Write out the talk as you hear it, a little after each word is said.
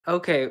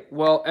Okay,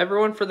 well,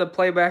 everyone for the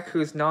playback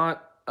who's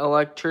not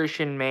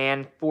electrician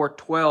man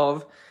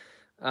 412,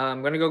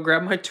 I'm gonna go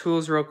grab my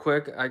tools real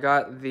quick. I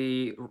got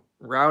the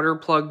router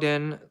plugged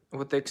in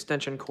with the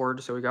extension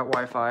cord, so we got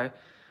Wi-Fi.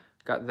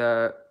 Got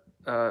the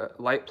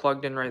light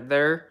plugged in right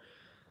there.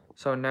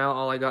 So now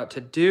all I got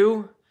to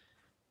do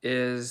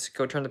is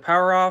go turn the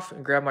power off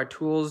and grab my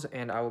tools,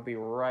 and I will be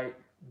right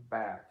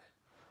back.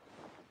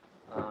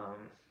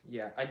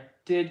 Yeah, I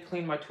did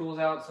clean my tools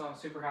out, so I'm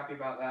super happy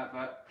about that,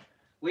 but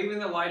leaving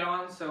the light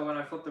on, so when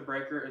I flip the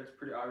breaker, it's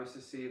pretty obvious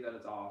to see that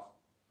it's off.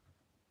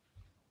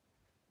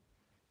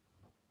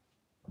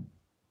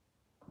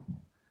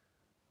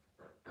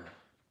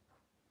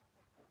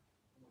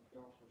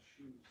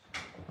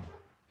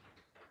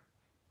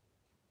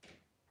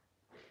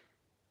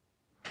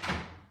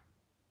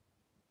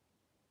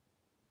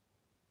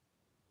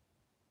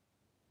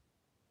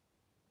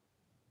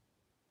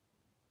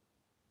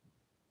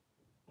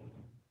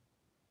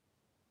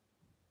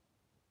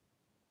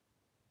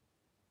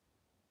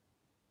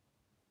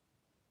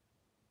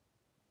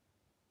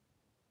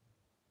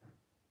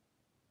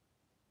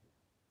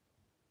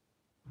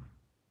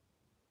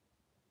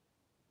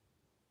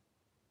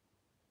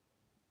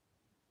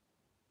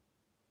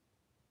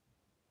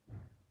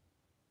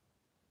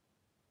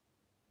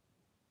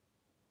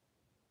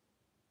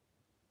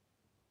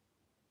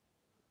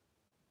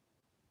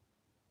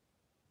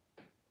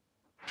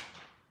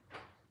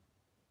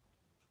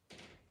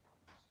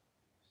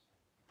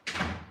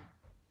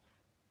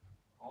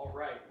 All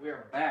right, we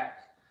are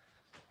back.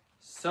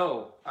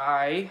 So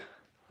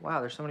wow,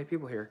 there's so many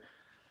people here.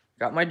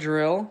 Got my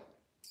drill.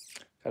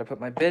 Got to put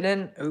my bit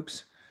in.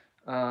 Oops.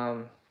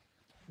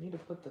 Need to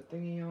put the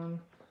thingy on.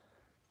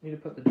 Need to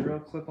put the drill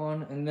clip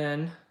on, and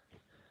then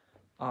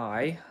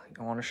I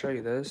want to show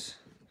you this.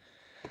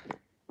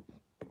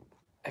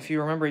 If you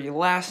remember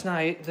last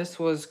night, this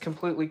was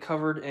completely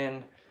covered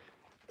in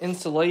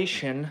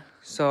insulation,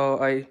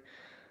 so I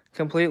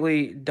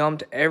completely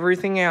dumped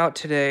everything out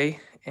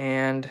today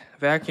and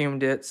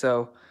vacuumed it,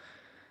 so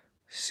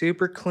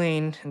super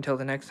clean until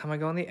the next time I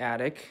go in the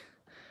attic.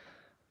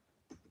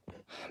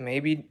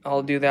 Maybe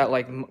I'll do that,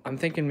 like, I'm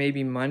thinking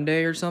maybe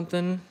Monday or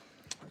something,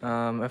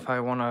 if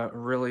I want to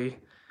really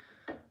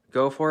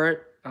go for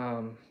it.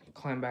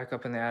 Climb back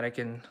up in the attic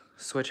and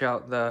switch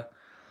out the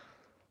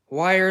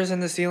wires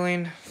in the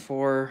ceiling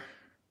for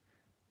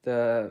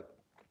the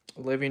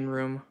living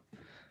room.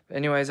 But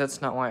anyways,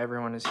 that's not why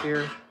everyone is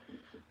here.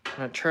 I'm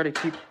gonna try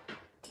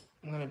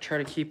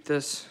to keep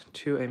this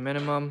to a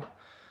minimum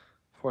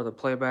for the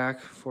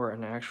playback for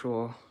an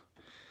actual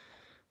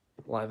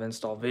live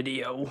install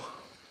video.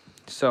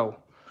 So,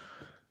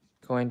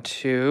 going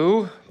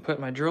to put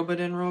my drill bit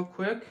in real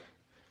quick.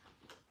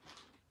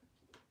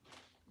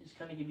 Just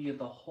kind of give you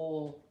the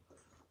whole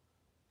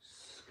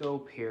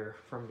scope here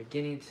from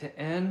beginning to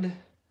end.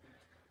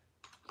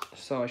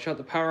 So I shut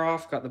the power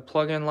off, got the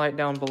plug-in light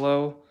down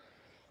below.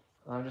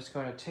 I'm just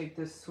going to take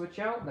this switch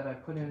out that I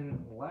put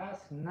in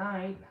last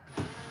night.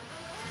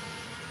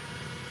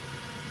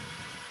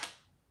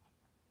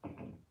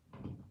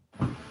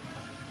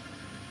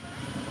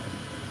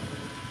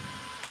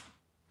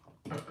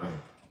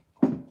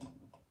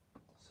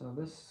 So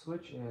this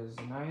switch is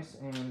nice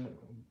and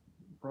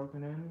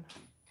broken in.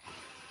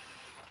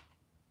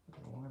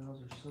 Why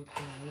those are so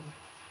good.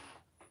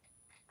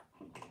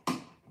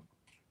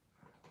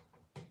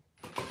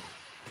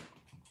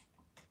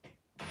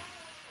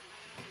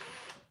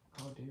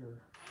 Oh dear.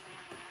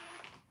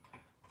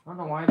 I don't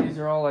know why these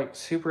are all like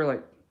super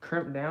like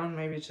crimped down.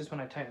 Maybe it's just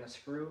when I tighten the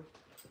screw.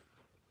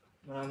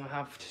 But I'm gonna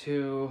have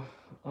to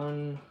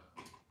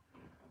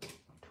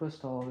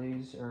twist all of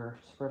these or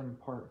spread them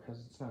apart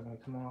because it's not gonna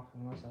come off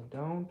unless I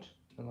don't.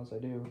 Unless I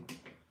do.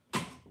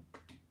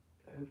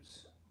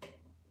 Oops.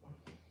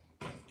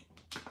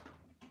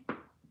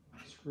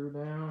 Screw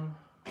down.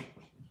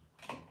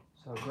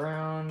 So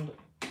ground,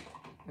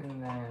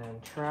 and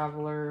then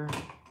traveler,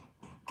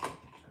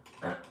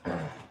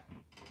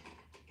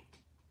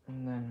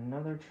 and then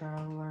another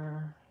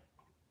traveler.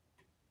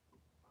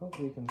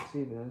 Hopefully you can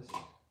see this.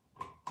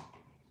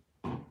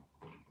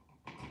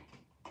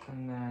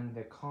 And then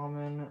the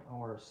common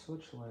or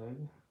switch leg.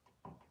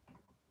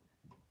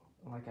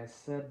 Like I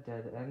said,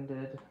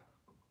 dead-ended.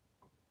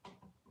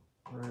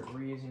 We're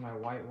reusing my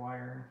white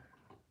wire.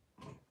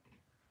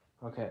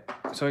 Okay,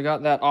 so I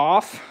got that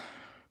off.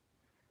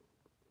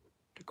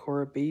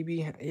 Decora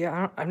baby.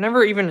 Yeah, I've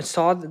never even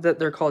saw that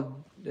they're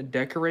called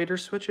decorator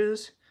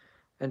switches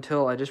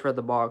until I just read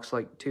the box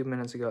like 2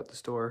 minutes ago at the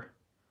store.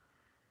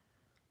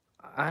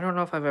 I don't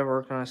know if I've ever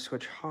worked on a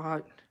switch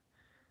hot.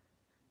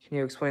 Can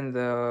you explain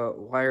the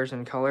wires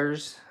and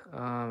colors?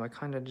 I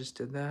kind of just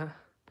did that.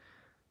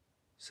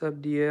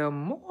 Sub DL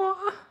more.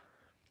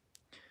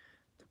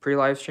 The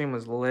pre-live stream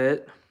was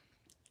lit.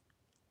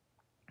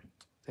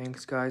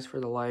 Thanks guys for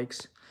the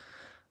likes.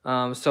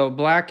 So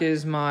black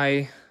is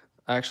my,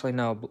 actually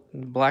no,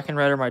 black and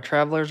red are my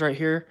travelers right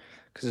here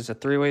because it's a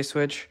three-way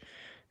switch.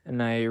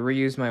 And I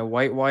reuse my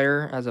white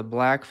wire as a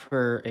black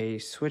for a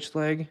switch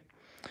leg.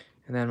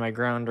 And then my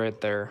ground right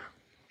there.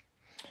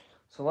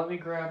 So So let me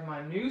grab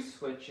my new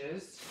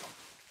switches.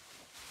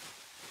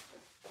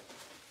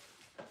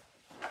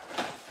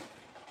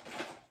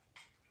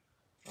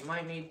 I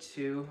might need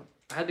to,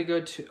 I had to go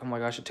to, oh my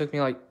gosh, it took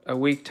me like a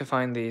week to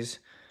find these.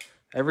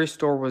 Every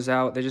store was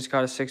out. They just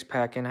got a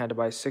 6-pack in. I had to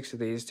buy 6 of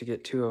these to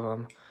get 2 of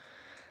them.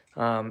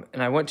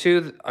 And I went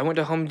to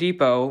Home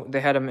Depot.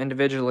 They had them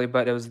individually,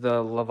 but it was the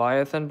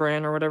Leviathan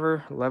brand or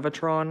whatever,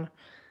 Levitron.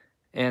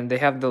 And they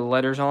have the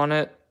letters on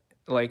it,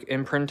 like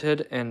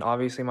imprinted. And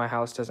obviously my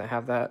house doesn't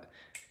have that.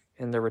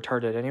 And they're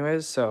retarded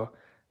anyways. So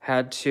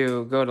had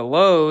to go to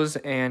Lowe's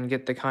and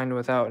get the kind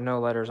without no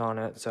letters on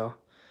it. So,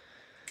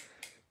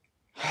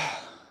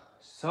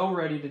 so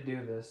ready to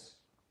do this.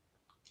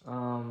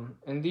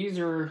 And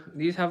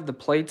these have the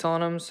plates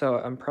on them, so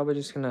I'm probably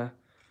just gonna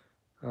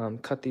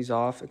cut these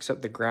off,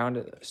 except the ground,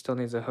 it still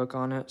needs a hook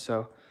on it.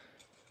 So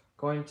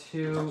going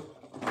to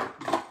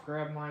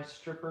grab my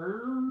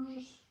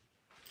strippers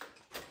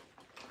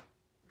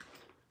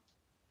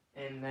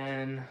and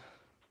then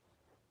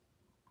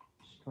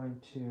just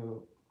going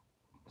to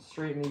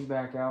straighten these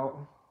back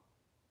out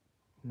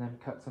and then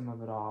cut some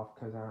of it off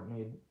because I don't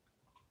need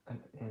an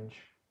inch.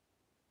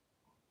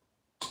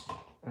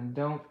 And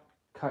don't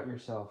cut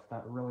yourself,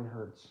 that really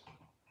hurts.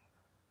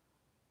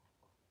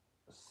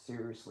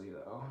 Seriously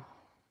though.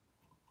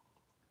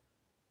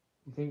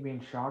 You think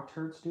being shocked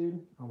hurts, dude?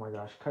 Oh my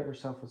gosh, cut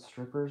yourself with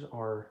strippers,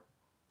 or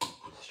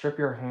strip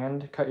your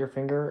hand, cut your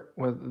finger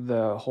with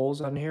the holes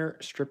on here,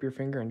 strip your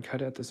finger and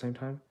cut it at the same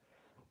time.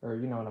 Or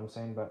you know what I'm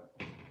saying, but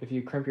if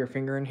you crimp your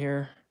finger in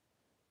here,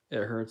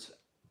 it hurts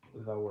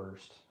the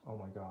worst. Oh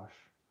my gosh.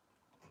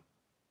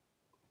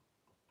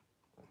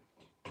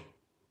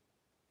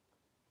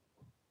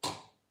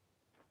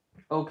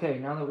 Okay,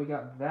 now that we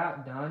got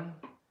that done,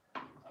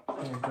 I'm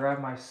gonna grab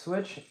my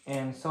switch,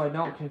 and so I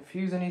don't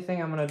confuse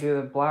anything, I'm gonna do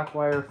the black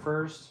wire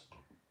first,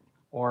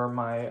 or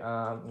my,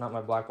 not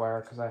my black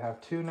wire, because I have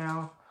 2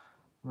 now.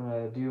 I'm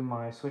gonna do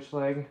my switch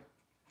leg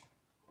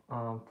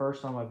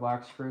first on my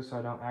black screw, so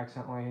I don't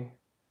accidentally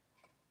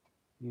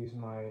use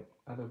my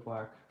other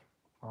black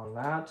on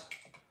that.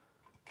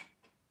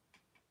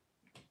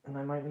 And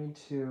I might need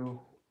to,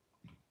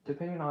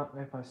 depending on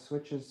if my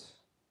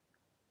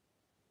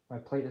my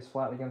plate is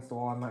flat against the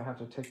wall, I might have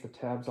to take the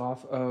tabs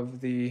off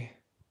of the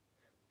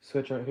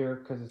switch right here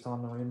because it's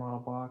on the remodel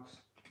box.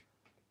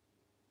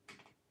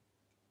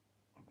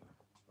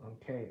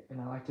 Okay, and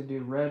I like to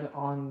do red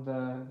on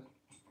the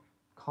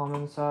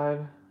common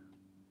side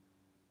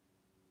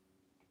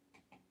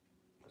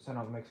so I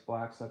don't mix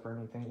blacks up or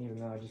anything,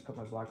 even though I just put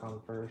my black on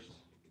first.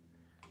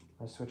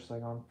 My switch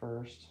leg on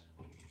first.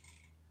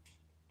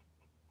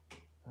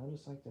 I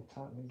just like to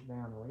tighten these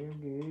down real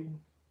good.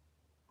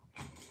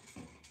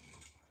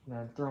 And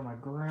then throw my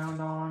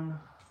ground on.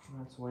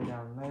 That's way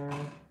down there.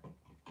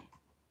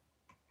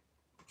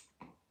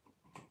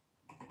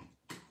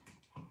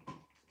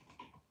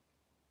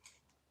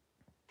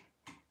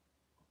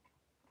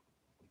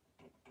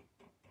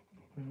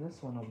 And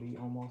this one will be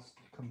almost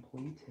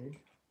completed.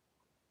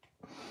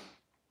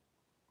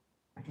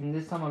 And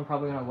this time I'm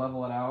probably going to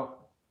level it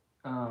out.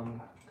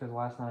 Because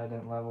last night I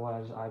didn't level it,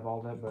 I just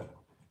eyeballed it. But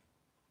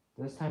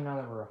this time, now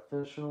that we're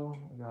official,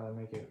 we got to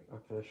make it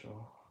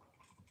official.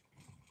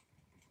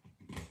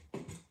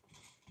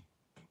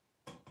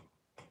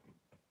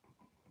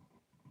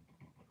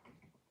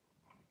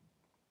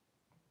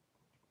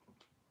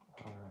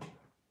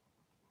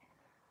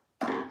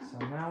 So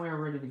now we are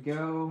ready to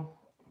go.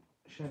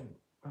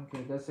 Okay,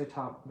 it does say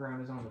top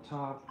ground is on the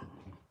top.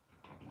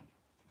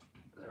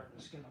 I'm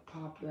just gonna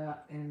pop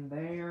that in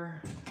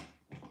there.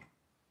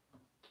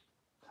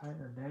 Tighten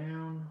her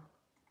down.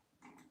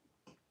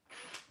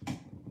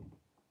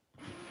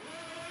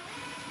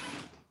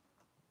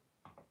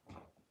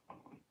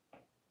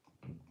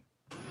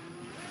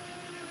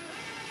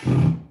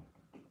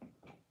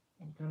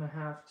 I'm gonna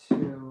have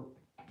to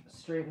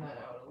straighten that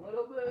out a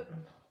little bit.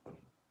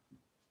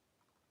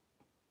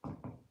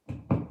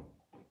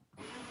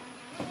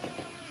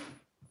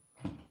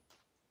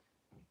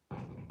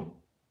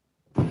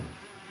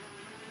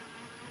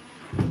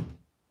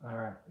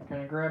 Alright, I'm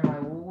gonna grab my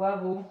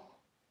level.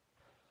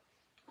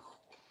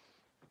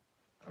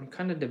 I'm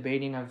kind of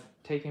debating of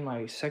taking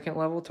my second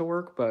level to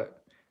work,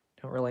 but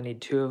don't really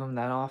need 2 of them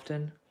that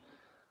often.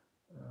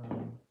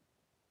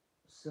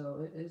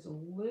 So it is a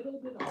little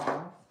bit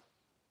off.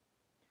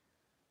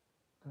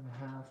 Gonna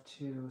have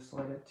to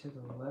slide it to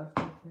the left,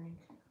 I think.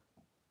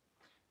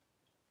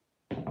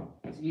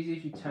 It's easy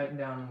if you tighten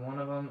down one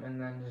of them and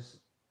then just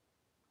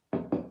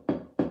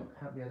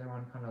have the other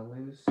one kind of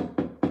loose.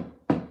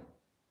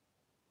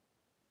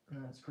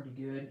 And that's pretty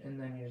good. And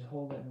then you just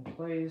hold it in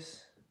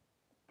place.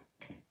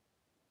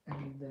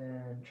 And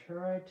then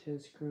try to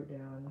screw it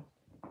down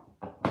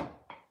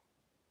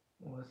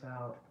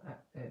without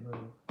it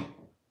moving.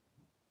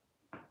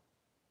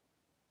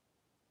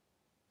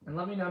 And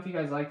let me know if you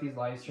guys like these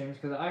live streams,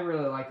 because I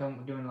really like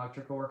them doing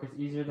electrical work. It's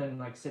easier than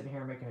like sitting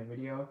here and making a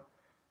video.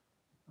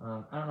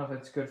 I don't know if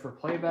it's good for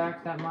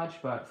playback that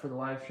much, but for the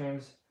live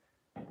streams,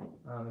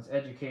 it's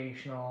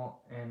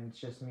educational and it's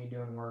just me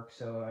doing work,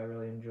 so I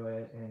really enjoy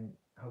it. And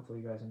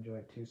hopefully you guys enjoy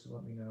it too, so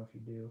let me know if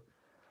you do.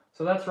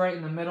 So that's right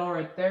in the middle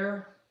right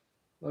there.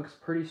 Looks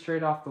pretty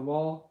straight off the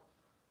wall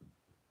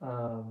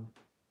for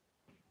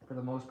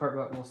the most part,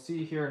 but we'll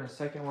see here in a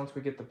second once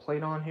we get the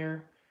plate on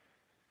here,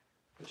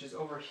 which is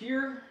over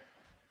here.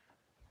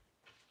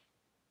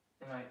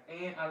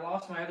 And I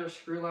lost my other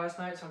screw last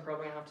night, so I'm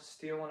probably gonna have to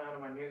steal one out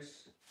of my new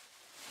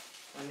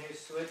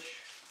switch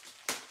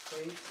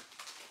plate.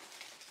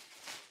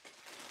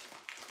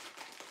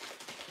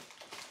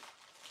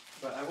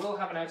 But I will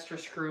have an extra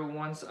screw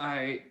once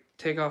I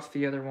take off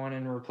the other one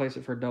and replace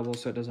it for a double,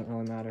 so it doesn't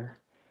really matter.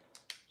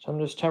 So I'm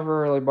just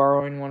temporarily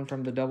borrowing one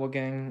from the double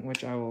gang,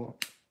 which I will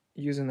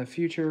use in the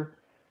future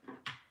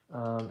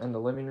in the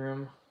living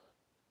room.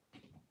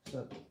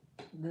 So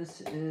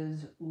this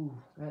is, ooh,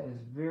 that is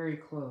very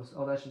close.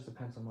 Oh, that's just a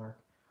pencil mark.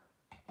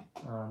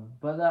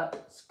 But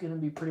that's going to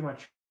be pretty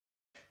much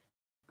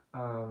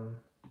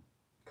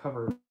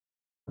covered.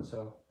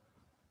 So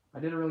I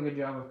did a really good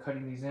job of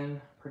cutting these in.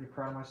 Pretty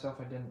proud of myself.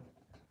 I didn't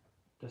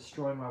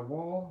destroy my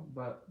wall,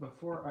 but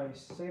before I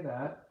say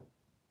that,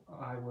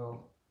 I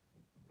will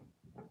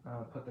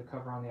put the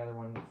cover on the other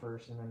one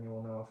first, and then you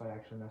will know if I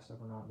actually messed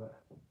up or not. But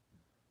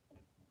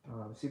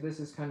see, this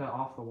is kind of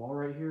off the wall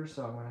right here,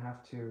 so I'm going to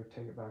have to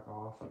take it back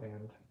off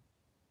and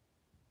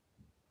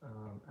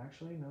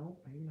actually, no,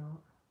 maybe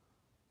not.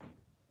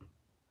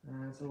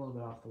 And it's a little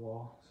bit off the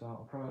wall, so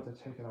I'll probably have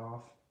to take it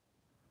off.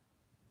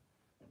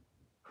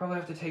 Probably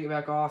have to take it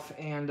back off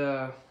and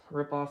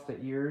rip off the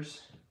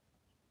ears,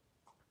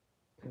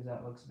 because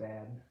that looks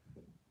bad.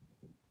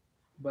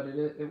 But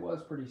it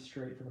was pretty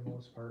straight for the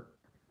most part.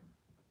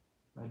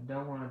 I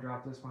don't want to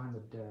drop this behind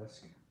the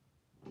desk.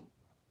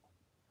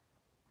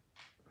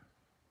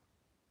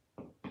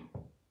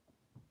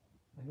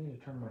 I need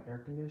to turn my air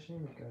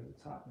conditioning because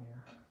it's hot in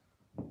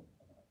here.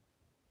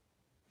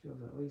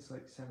 Feels at least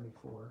like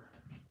 74.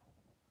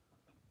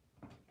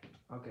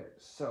 Okay,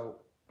 so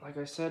like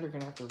I said, you're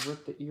gonna have to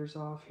rip the ears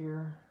off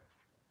here.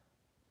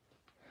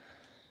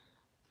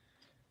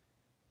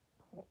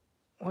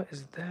 What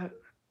is that?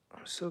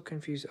 I'm so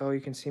confused. Oh,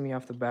 you can see me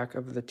off the back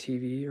of the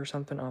TV or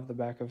something, off the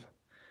back of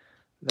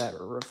that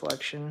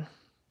reflection.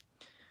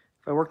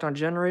 If I worked on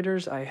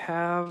generators, I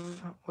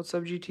have, what's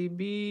up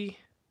GTB?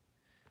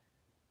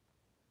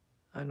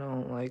 I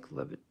don't like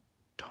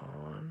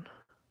Leviton.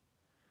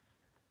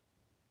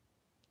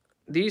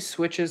 These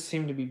switches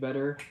seem to be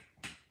better.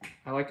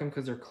 I like them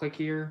because they're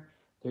clickier.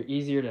 They're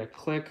easier to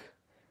click.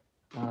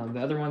 The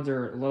other ones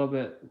are a little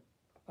bit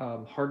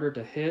harder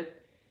to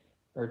hit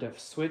or to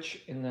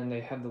switch, and then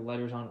they have the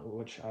letters on,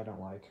 which I don't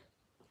like.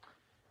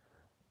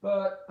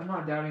 But I'm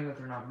not doubting that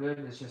they're not good.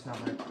 It's just not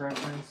my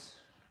preference.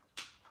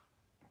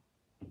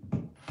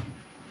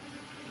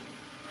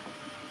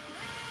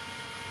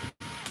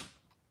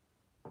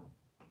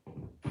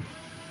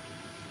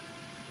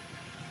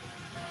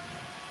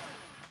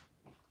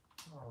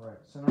 Alright,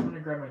 so now I'm going to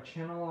grab my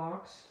channel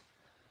locks.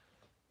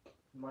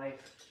 My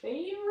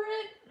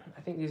favorite,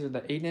 I think these are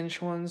the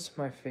 8-inch ones,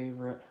 my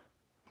favorite.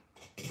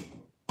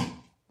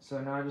 So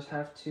now I just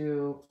have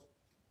to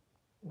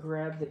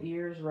grab the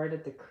ears right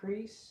at the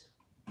crease,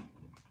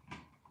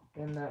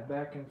 bend that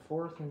back and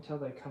forth until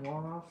they come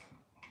off,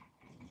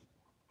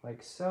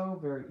 like so,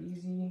 very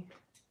easy.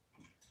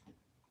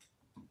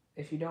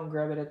 If you don't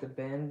grab it at the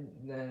bend,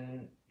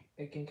 then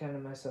it can kind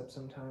of mess up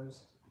sometimes,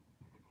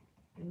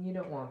 and you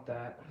don't want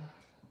that.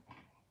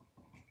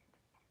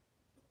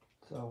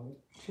 So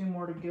 2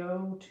 more to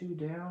go, 2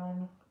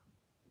 down.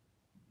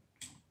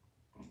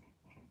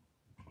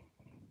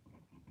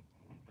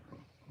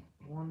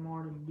 One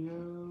more to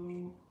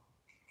go.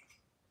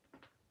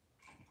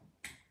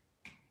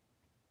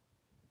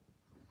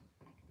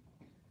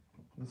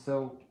 And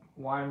so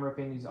why I'm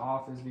ripping these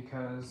off is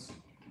because,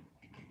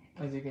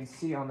 as you can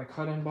see on the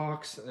cut-in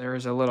box,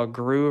 there's a little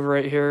groove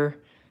right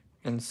here.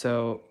 And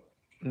so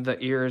the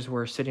ears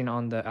were sitting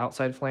on the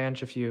outside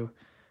flange. If you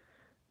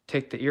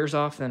take the ears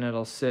off, then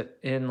it'll sit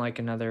in like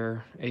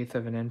another 1/8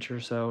 of an inch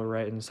or so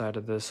right inside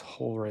of this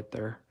hole right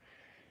there.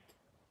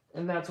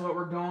 And that's what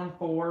we're going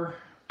for.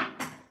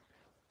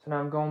 So now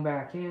I'm going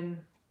back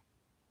in.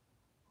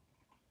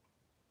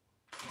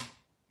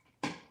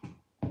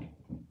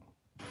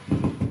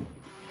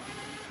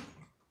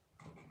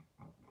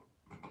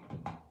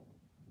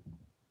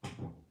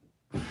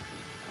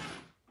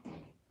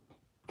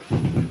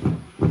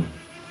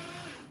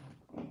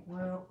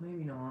 Well,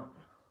 maybe not.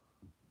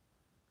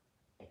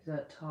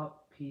 That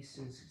top piece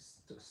is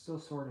still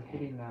sort of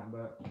hitting that,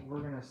 but we're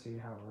gonna see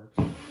how it works.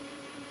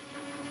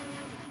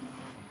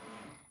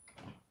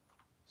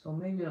 So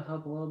maybe it'll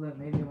help a little bit,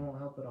 maybe it won't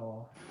help at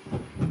all.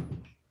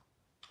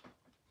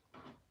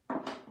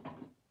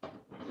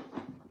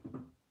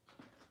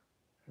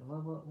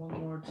 Level it one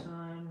more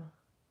time.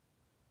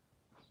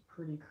 It's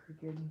pretty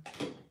crooked.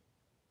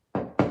 I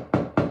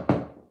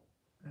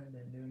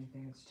didn't do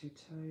anything, it's too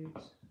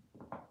tight.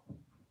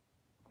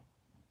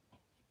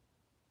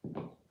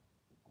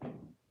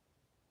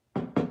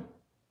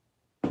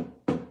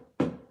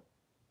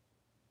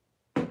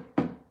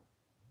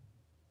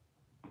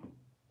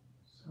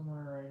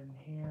 Somewhere right in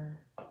here.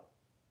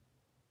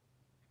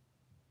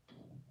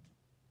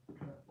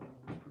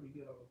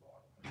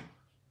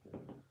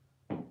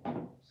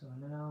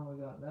 now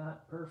we got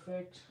that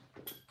perfect.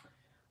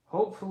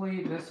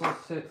 Hopefully this will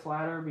sit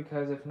flatter,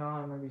 because if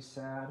not, I'm gonna be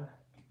sad.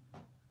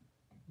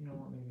 You don't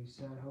want me to be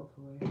sad,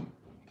 hopefully.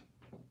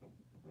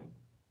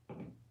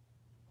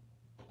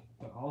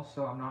 But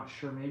also, I'm not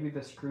sure. Maybe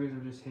the screws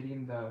are just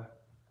hitting the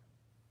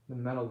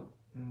metal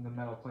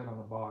plate on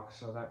the box,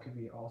 so that could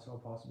be also a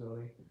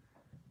possibility.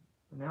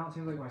 But now it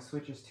seems like my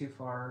switch is too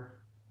far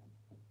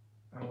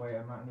away.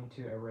 I might need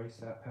to erase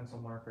that pencil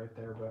mark right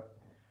there. But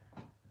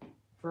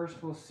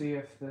first, we'll see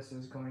if this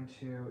is going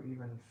to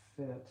even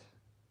fit.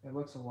 It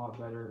looks a lot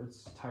better.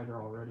 It's tighter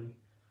already.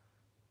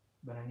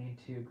 But I need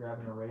to grab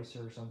an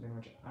eraser or something,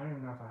 which I don't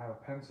even know if I have a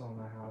pencil in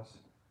my house,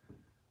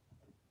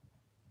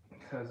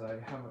 because I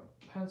have a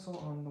pencil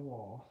on the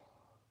wall.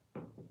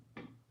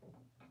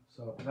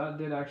 So that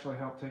did actually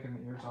help taking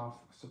the ears off,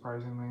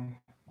 surprisingly.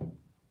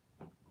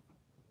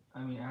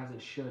 I mean, as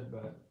it should,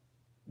 but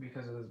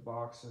because of this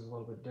box is a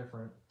little bit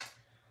different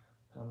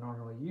than I'm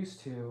normally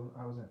used to,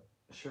 I wasn't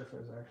sure if it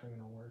was actually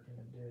going to work, and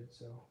it did.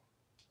 So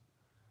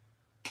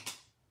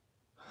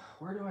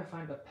where do I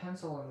find a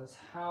pencil in this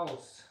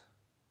house?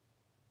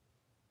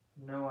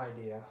 No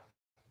idea.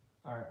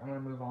 All right, I'm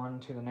going to move on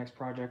to the next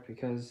project,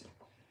 because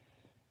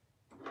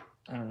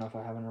I don't know if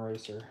I have an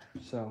eraser.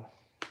 So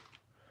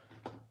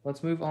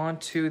let's move on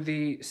to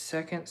the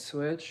second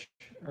switch,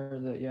 or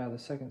the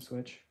second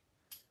switch.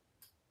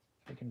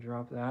 I can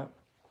drop that.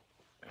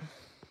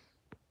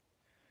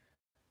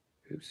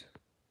 Oops.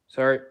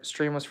 Sorry,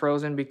 stream was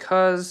frozen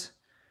because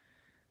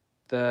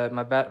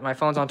my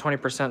phone's on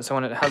 20%, so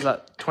when it has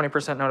that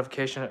 20%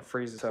 notification, it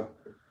freezes. So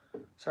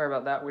sorry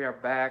about that. We are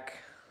back.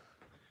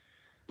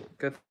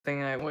 Good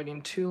thing I ain't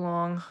waiting too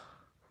long.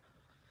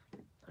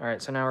 All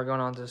right, so now we're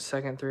going on to the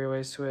second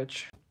three-way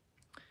switch.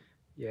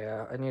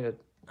 Yeah, I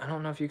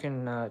don't know if you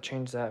can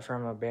change that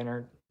from a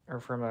banner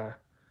or from a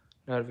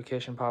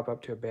notification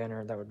pop-up to a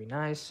banner. That would be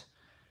nice.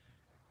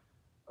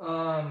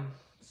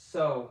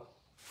 So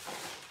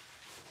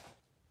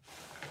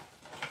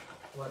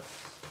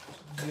let's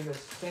do the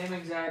same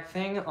exact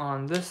thing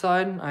on this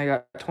side. I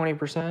got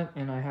 20%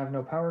 and I have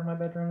no power in my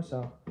bedroom,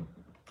 so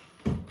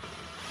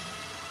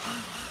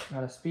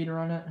got a speed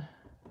run it.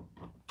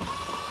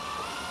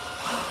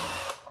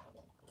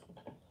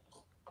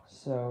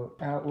 So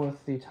out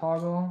with the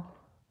toggle.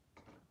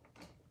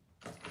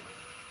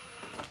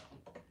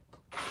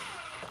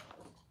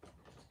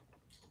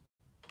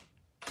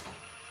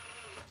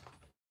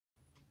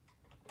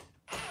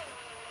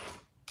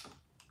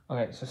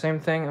 Okay, so same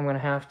thing. I'm gonna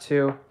have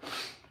to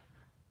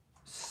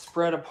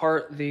spread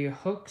apart the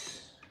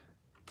hooks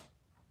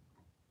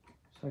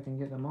so I can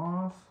get them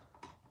off.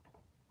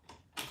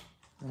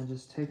 And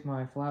just take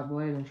my flat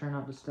blade and try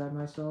not to stab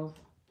myself.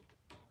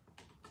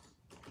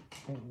 I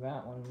think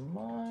that one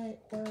might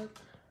work.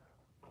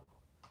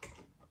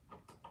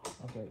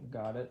 Okay,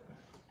 got it.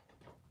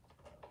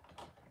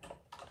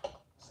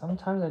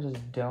 Sometimes I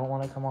just don't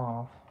want to come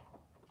off.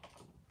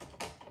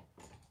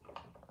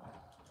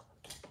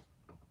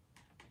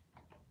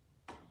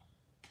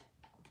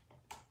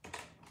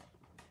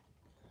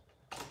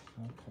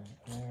 Okay,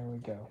 there we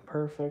go.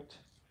 Perfect.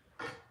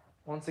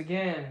 Once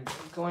again,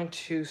 I'm going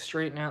to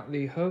straighten out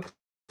the hooks.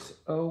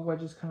 Oh, I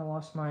just kind of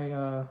lost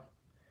my,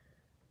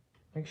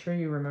 make sure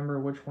you remember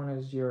which one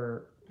is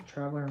your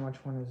traveler and which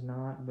one is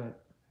not,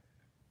 but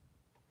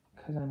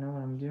because I know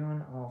what I'm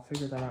doing, I'll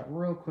figure that out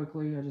real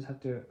quickly. I just have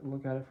to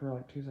look at it for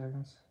like 2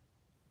 seconds.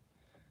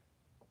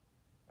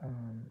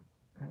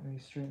 Let me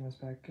straighten this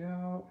back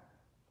out.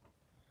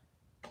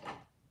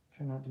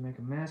 Try not to make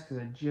a mess, because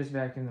I just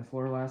vacuumed the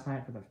floor last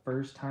night for the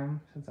first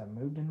time since I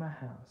moved in my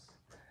house.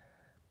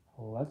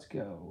 Let's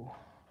go.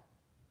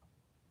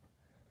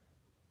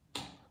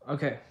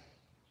 Okay.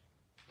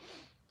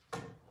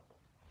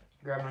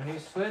 Grab my new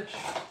switch.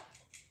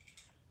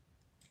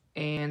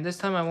 And this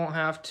time I won't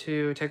have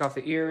to take off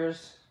the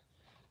ears.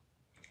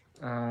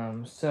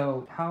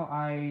 So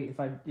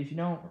if you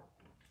don't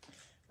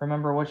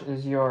remember which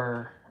is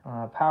your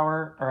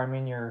power, or I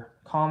mean your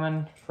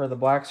common for the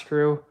black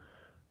screw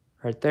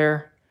right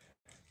there,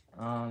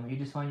 you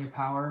just find your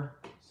power.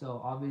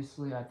 So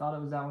obviously I thought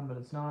it was that one, but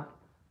it's not.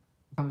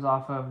 It comes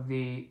off of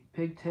the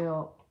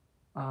pigtail,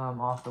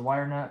 off the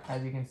wire nut.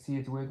 As you can see,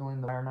 it's wiggling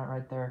the wire nut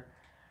right there.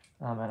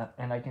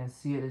 And I can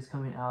see it is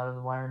coming out of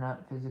the wire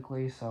nut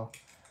physically, so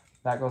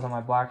that goes on my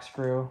black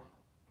screw.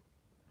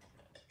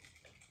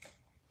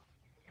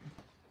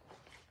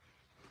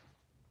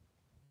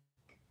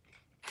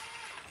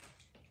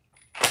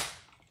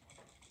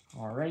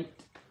 All right,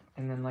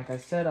 and then like I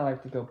said, I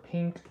like to go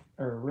pink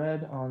or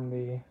red on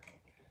the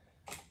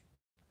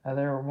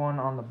other one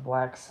on the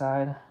black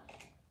side.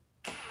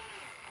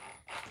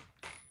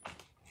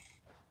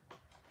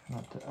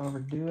 Not to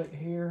overdo it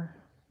here.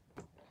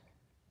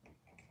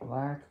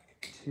 Black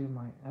to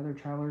my other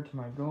traveler, to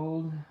my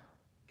gold.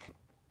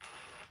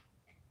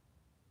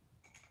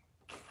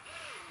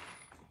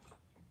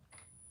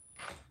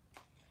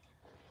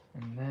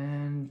 And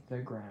then the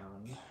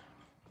ground.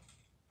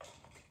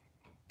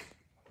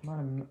 Might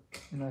have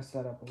messed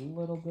that up a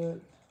little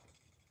bit.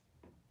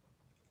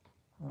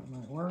 That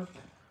might work.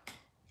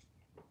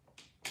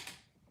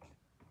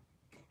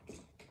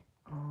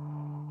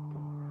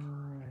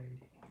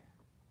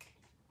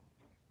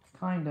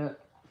 Kinda.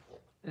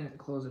 Didn't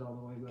close it all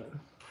the way, but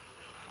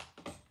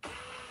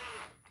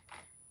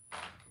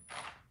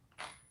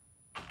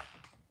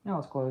now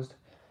it's closed.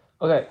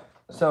 Okay,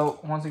 so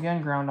once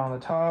again, ground on the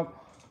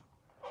top.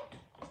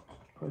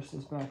 Push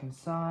this back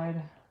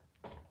inside.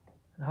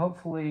 And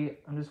hopefully,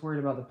 I'm just worried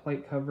about the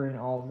plate covering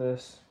all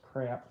this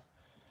crap.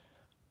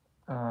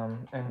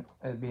 And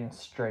it being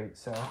straight,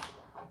 so.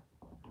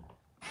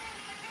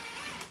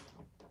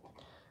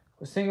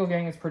 With single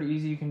gang, it's pretty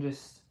easy. You can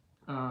just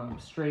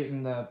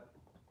straighten the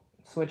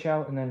switch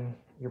out and then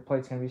your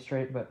plate's gonna be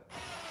straight, but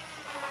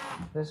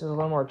this is a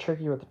little more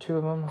tricky with the two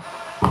of them.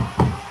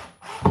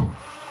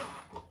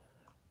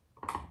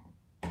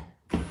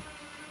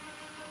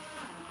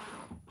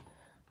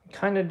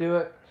 Kind of do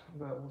it,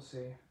 but we'll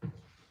see.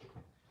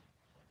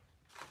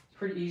 It's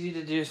pretty easy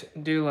to just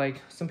do,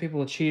 like, some people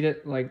will cheat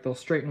it, like they'll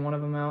straighten one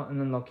of them out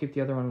and then they'll keep the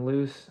other one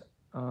loose.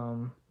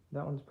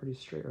 That one's pretty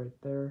straight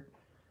right there.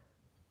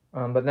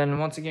 But then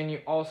once again,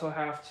 you also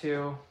have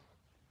to,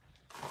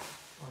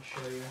 I'll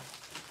show you.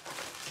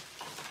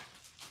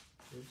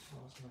 Oops,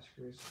 lost my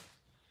screws.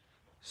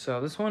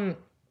 So this one,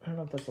 I don't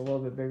know if that's a little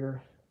bit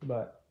bigger,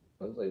 but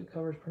looks like it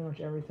covers pretty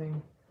much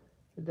everything.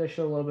 It does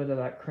show a little bit of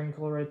that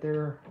crinkle right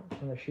there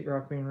from the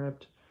sheetrock being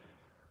ripped.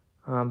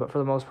 But for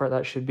the most part,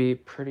 that should be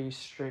pretty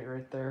straight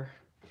right there.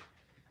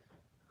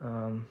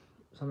 So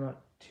I'm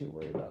not too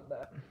worried about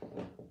that.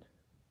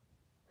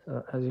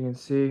 So as you can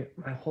see,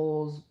 my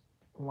holes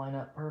line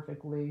up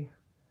perfectly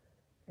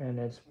and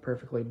it's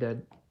perfectly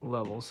dead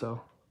level. So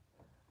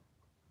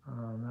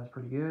that's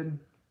pretty good.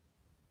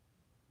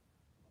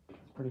 It's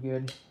pretty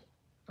good.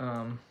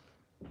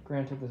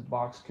 Granted, this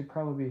box could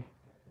probably be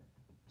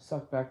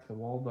sucked back to the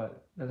wall,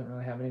 but doesn't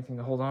really have anything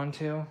to hold on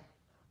to.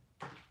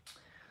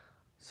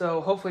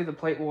 So hopefully the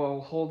plate will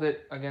hold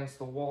it against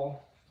the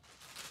wall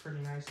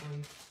pretty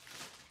nicely.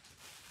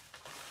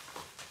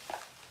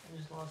 I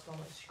just lost all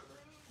my screws.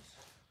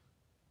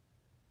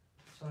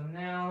 So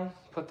now,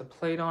 put the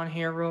plate on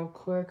here real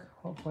quick.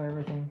 Hopefully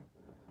everything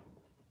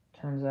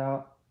turns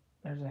out.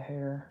 There's a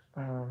hair.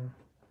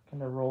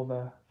 Gonna roll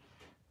the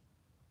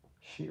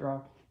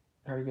sheetrock,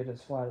 try to get it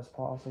as flat as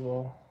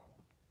possible.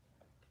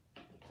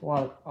 A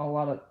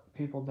lot of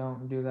people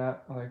don't do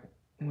that. Like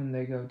when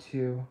they go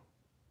to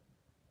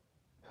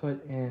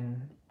put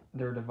in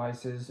their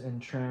devices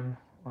and trim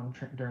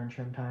during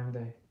trim time,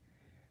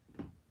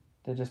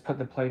 they just put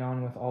the plate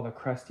on with all the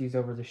crusties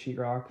over the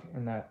sheetrock,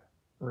 and that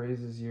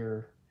raises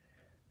your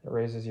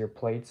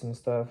plates and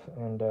stuff,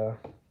 and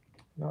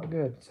not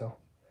good. So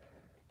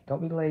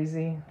don't be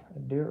lazy,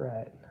 do it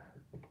right.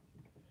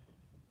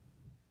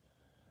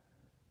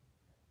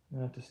 I'm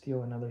gonna have to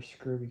steal another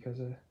screw because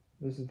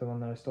this is the one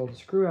that I stole the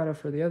screw out of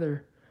for the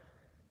other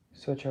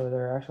switch over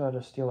there. Actually, I'll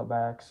just steal it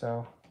back.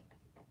 So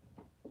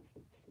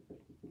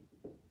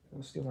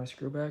I'll steal my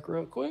screw back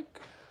real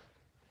quick.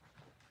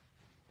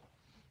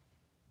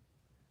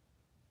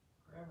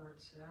 Wherever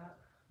it's at.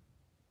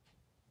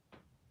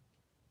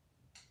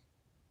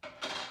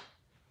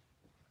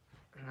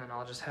 And then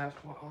I'll just have,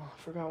 well,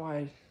 I forgot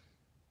why.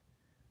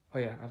 Oh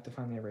yeah, I have to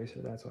find the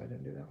eraser. That's why I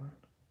didn't do that one.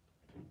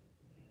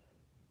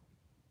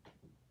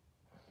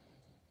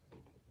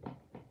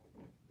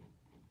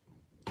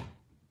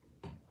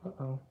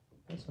 Uh-oh,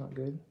 that's not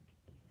good.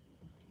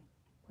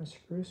 My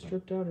screw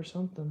stripped out or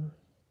something.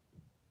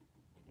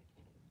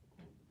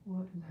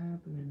 What is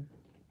happening?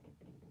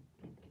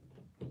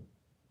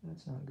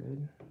 That's not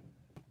good.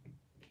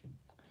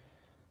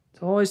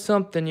 It's always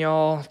something,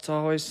 y'all. It's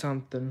always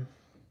something.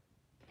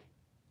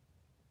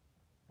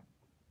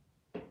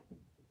 I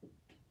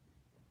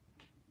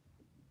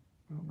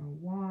don't know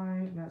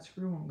why that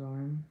screw won't go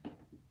in.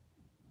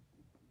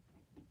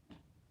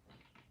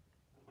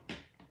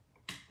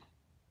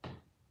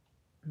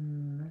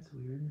 That's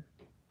weird.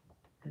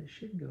 It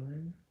should go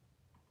in.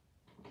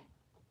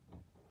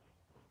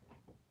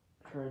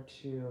 Try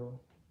to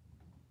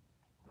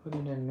put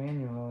it in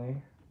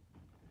manually.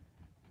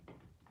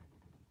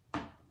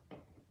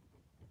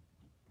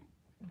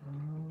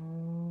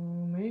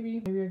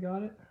 Maybe I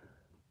got it.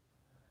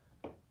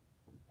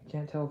 I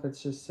can't tell if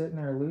it's just sitting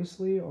there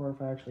loosely or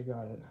if I actually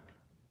got it.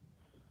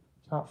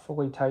 It's not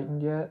fully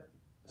tightened yet,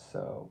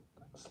 so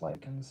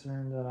slight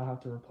concern that I'll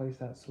have to replace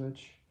that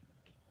switch,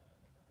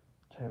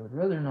 which I would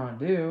rather not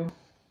do.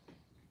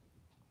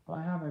 But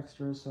I have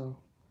extras, so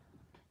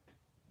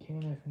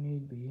can if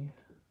need be.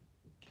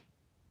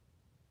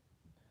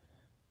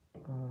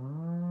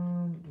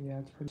 Yeah,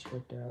 it's pretty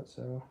stripped out,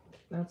 so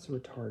that's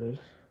retarded.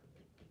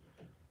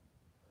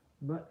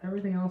 But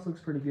everything else looks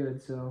pretty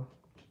good, so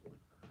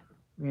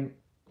I mean,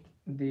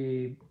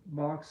 the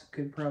box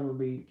could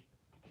probably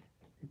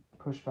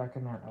push back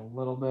in there a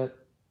little bit.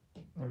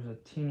 There's a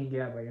teeny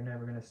gap, but you're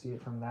never going to see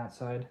it from that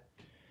side.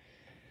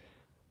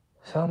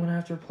 So I'm going to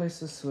have to replace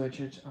the switch,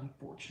 which is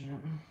unfortunate.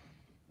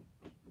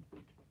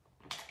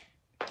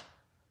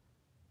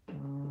 I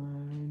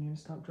need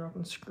to stop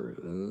dropping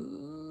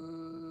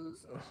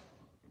screws.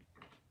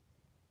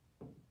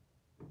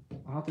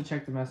 I'll have to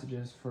check the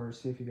messages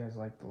see if you guys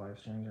like the live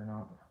streams or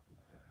not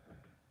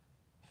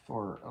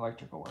for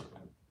electrical work.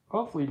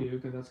 Hopefully you do,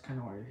 because that's kind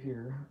of why you're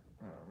here.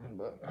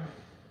 But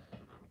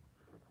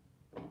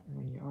I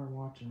mean, you are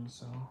watching,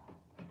 so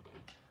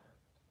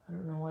I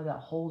don't know why that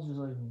hole's just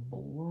like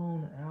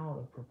blown out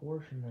of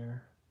proportion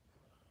there.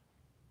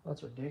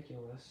 That's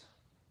ridiculous.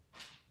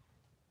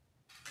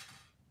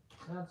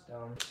 That's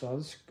dumb. So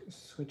this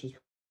switch is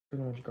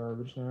pretty much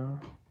garbage now.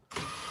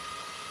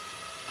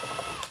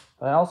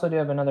 But I also do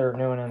have another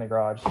new one in the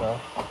garage, so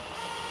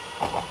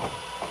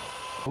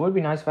it would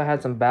be nice if I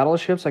had some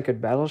battleships. I could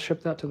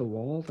battleship that to the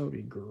wall. That would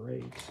be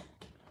great.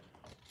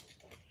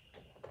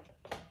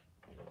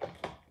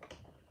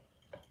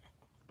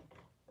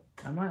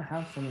 I might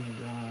have some in the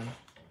garage.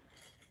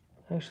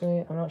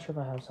 Actually, I'm not sure if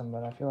I have some,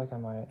 but I feel like I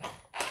might.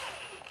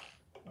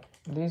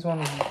 These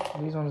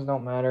ones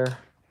don't matter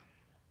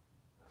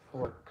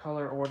for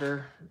color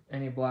order.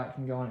 Any black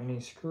can go on any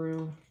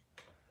screw.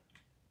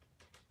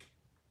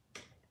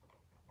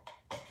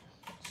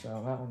 So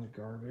that one's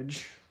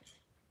garbage.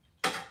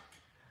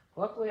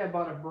 Luckily, I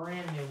bought a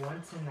brand new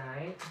one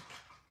tonight.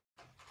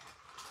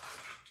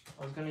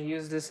 I was gonna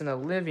use this in the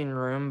living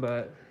room,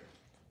 but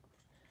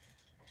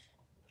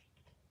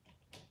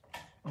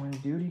when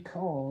duty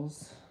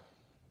calls.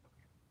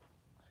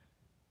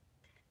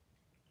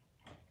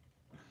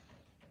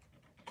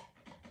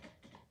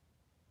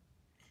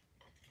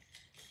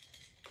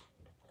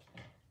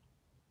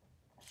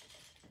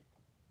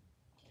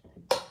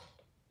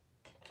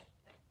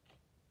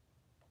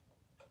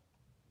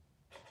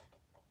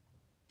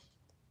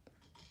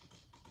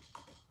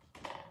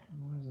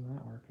 Why isn't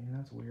that working?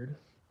 That's weird.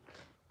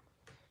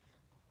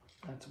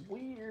 That's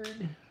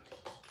weird.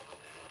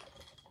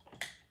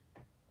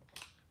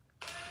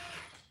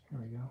 There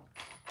we go.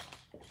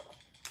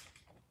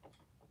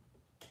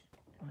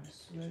 I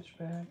switch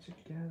back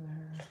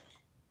together.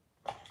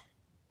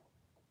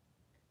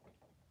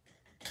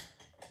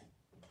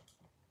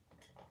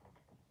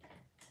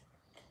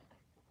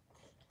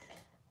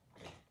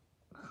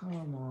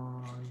 Come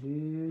on,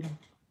 dude.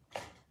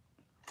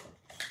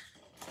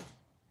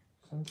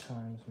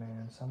 Sometimes,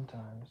 man,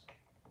 sometimes.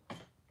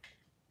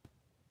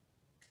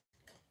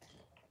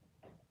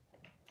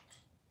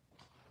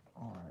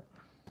 Alright.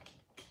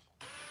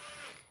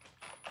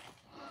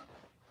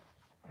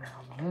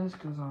 Now this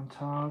goes on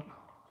top.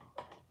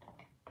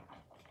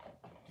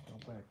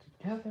 Go back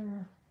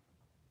together.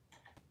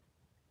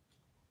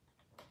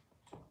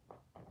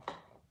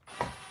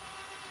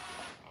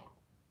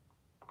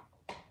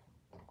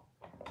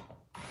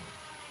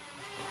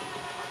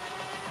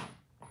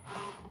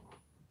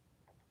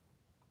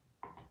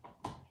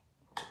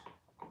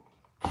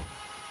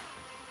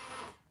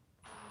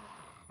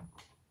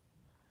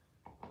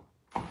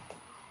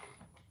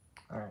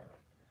 Alright.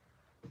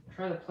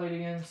 Try the plate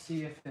again,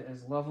 see if it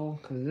is level,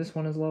 because this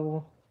one is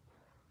level.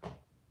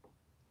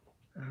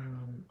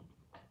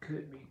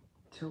 Could be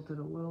tilted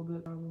a little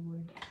bit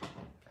probably.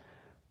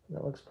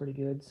 That looks pretty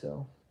good,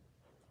 so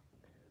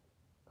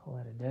call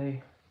that a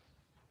day.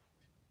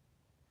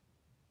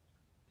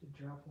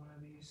 To drop one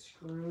of these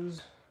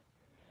screws.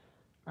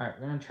 Alright,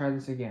 we're gonna try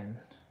this again.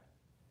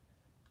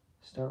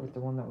 Start with the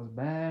one that was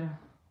bad.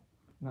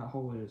 That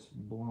hole is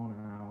blown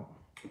out.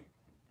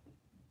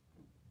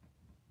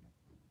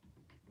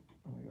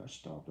 Oh my gosh,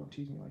 stop, don't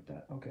tease me like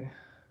that. Okay.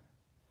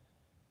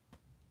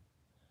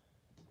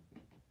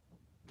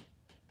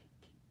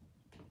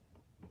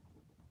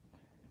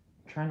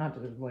 Try not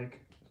to, like,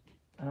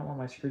 I don't want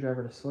my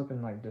screwdriver to slip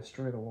and, like,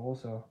 destroy the wall,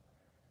 so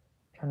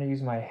I'm trying to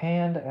use my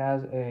hand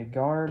as a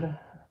guard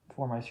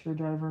for my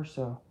screwdriver,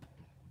 so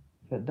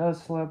if it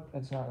does slip,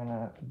 it's not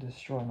gonna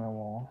destroy my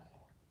wall.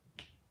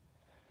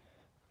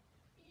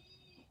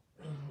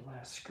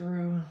 Last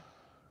screw.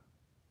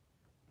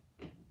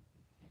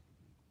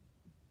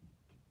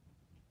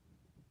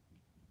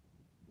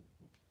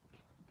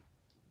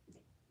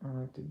 I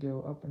like to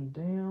go up and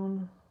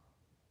down.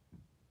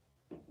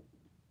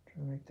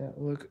 Try to make that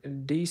look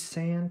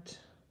decent.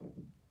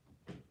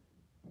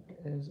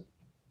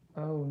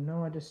 Oh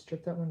no, I just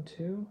stripped that one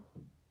too?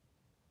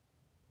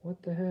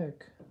 What the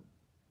heck?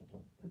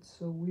 That's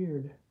so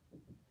weird.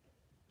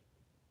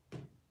 I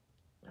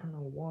don't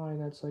know why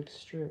that's like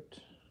stripped.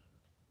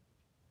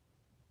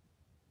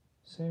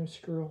 Same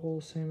screw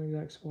hole, same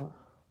exact spot.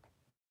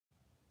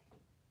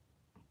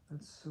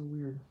 That's so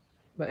weird.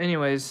 But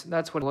anyways,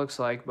 that's what it looks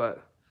like, but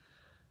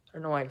I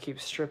don't know why it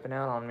keeps stripping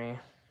out on me.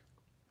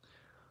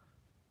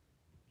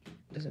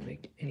 Doesn't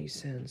make any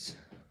sense.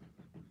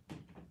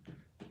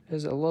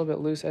 It's a little bit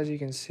loose, as you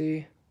can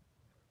see.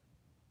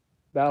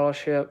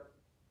 Battleship.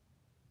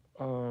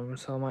 So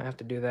I might have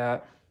to do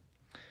that.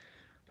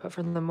 But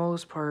for the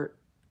most part,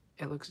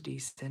 it looks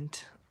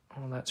decent.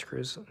 Well, that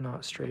screw's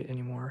not straight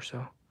anymore,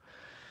 so.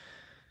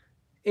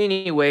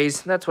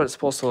 Anyways, that's what it's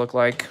supposed to look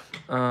like.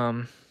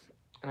 And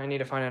I need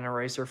to find an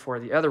eraser for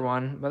the other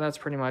one, but that's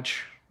pretty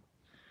much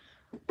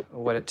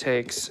what it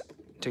takes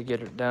to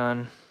get it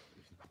done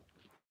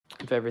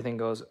if everything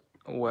goes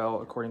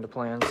well according to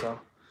plan. So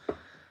I'm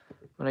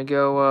gonna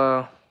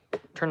go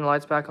turn the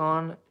lights back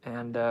on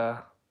and go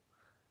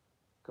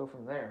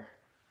from there.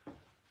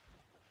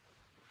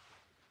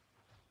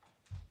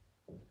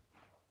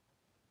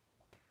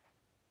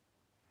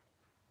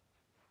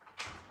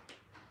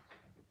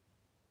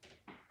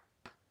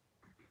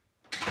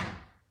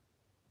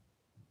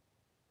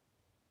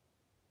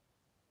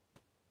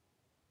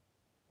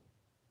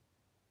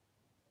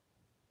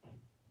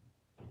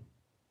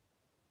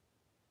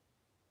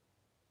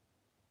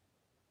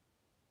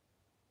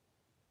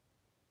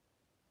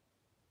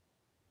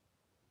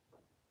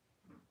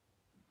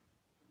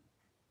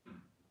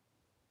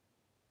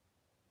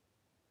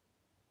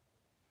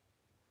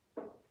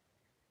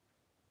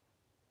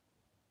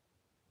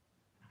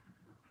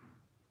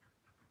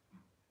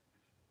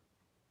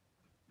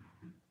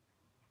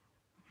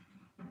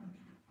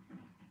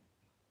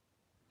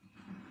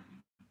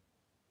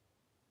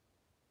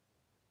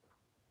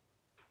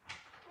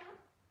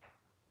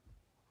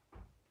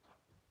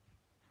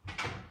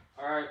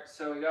 Alright,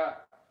 so we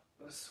got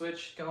the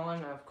switch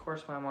going. Of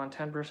course, I'm on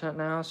 10%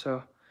 now,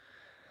 so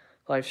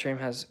live stream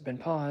has been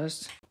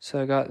paused.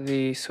 So I got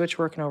the switch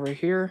working over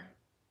here.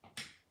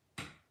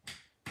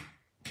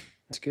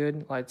 It's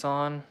good. Lights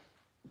on.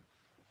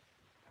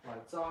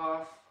 Lights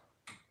off.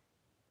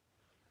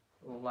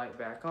 Light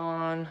back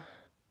on.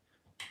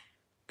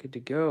 Good to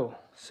go.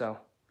 So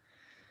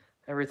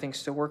everything's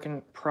still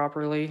working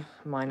properly,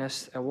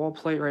 minus a wall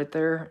plate right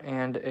there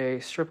and a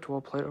stripped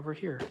wall plate over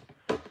here.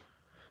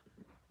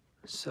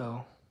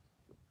 So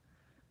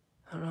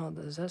I don't know,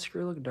 does that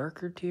screw look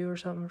darker to you or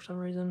something for some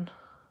reason?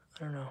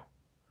 I don't know.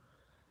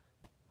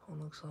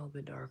 One looks a little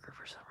bit darker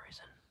for some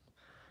reason.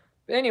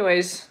 But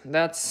anyways,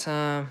 that's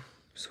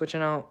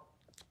switching out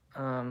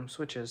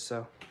switches.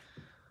 So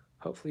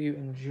hopefully you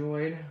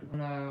enjoyed. I'm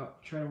gonna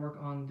try to work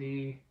on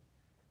the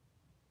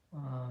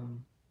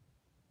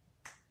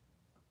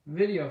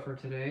video for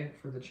today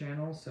for the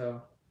channel.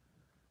 So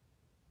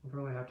we'll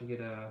probably have to get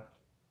a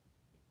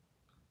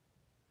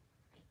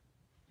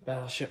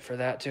battleship for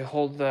that to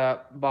hold the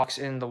box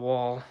in the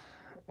wall,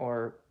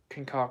 or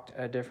concoct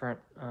a different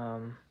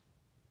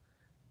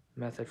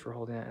method for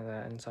holding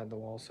that inside the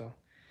wall. So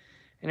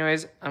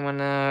anyways, I'm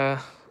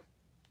gonna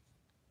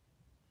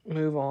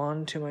move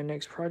on to my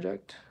next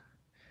project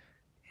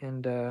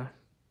and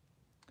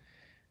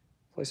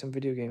play some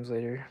video games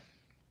later.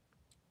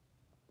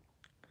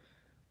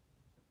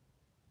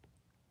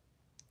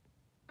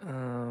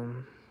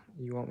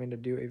 You want me to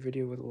do a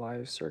video with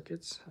live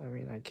circuits? I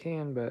mean, I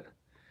can, but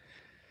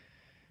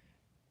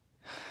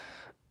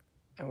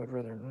I would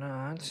rather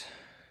not.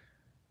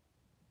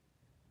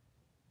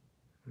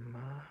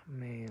 My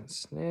man,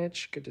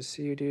 Snitch, good to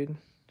see you, dude.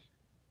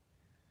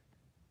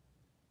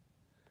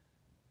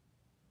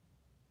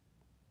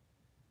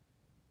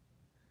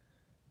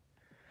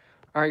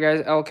 All right,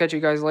 guys, I'll catch you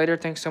guys later.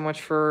 Thanks so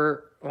much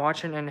for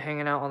watching and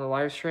hanging out on the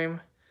live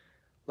stream.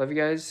 Love you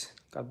guys.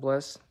 God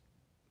bless.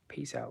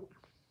 Peace out.